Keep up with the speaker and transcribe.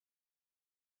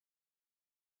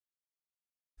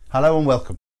Hello and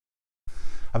welcome.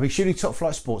 I've been shooting top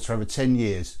flight sports for over 10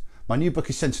 years. My new book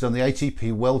is centred on the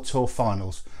ATP World Tour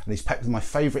Finals and is packed with my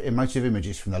favourite emotive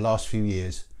images from the last few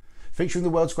years, featuring the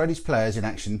world's greatest players in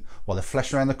action while the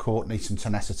flesh around the court needs some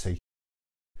tenacity.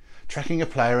 Tracking a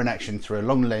player in action through a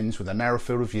long lens with a narrow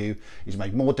field of view is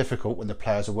made more difficult when the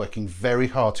players are working very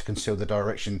hard to conceal the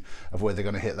direction of where they're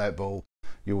going to hit that ball.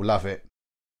 You will love it.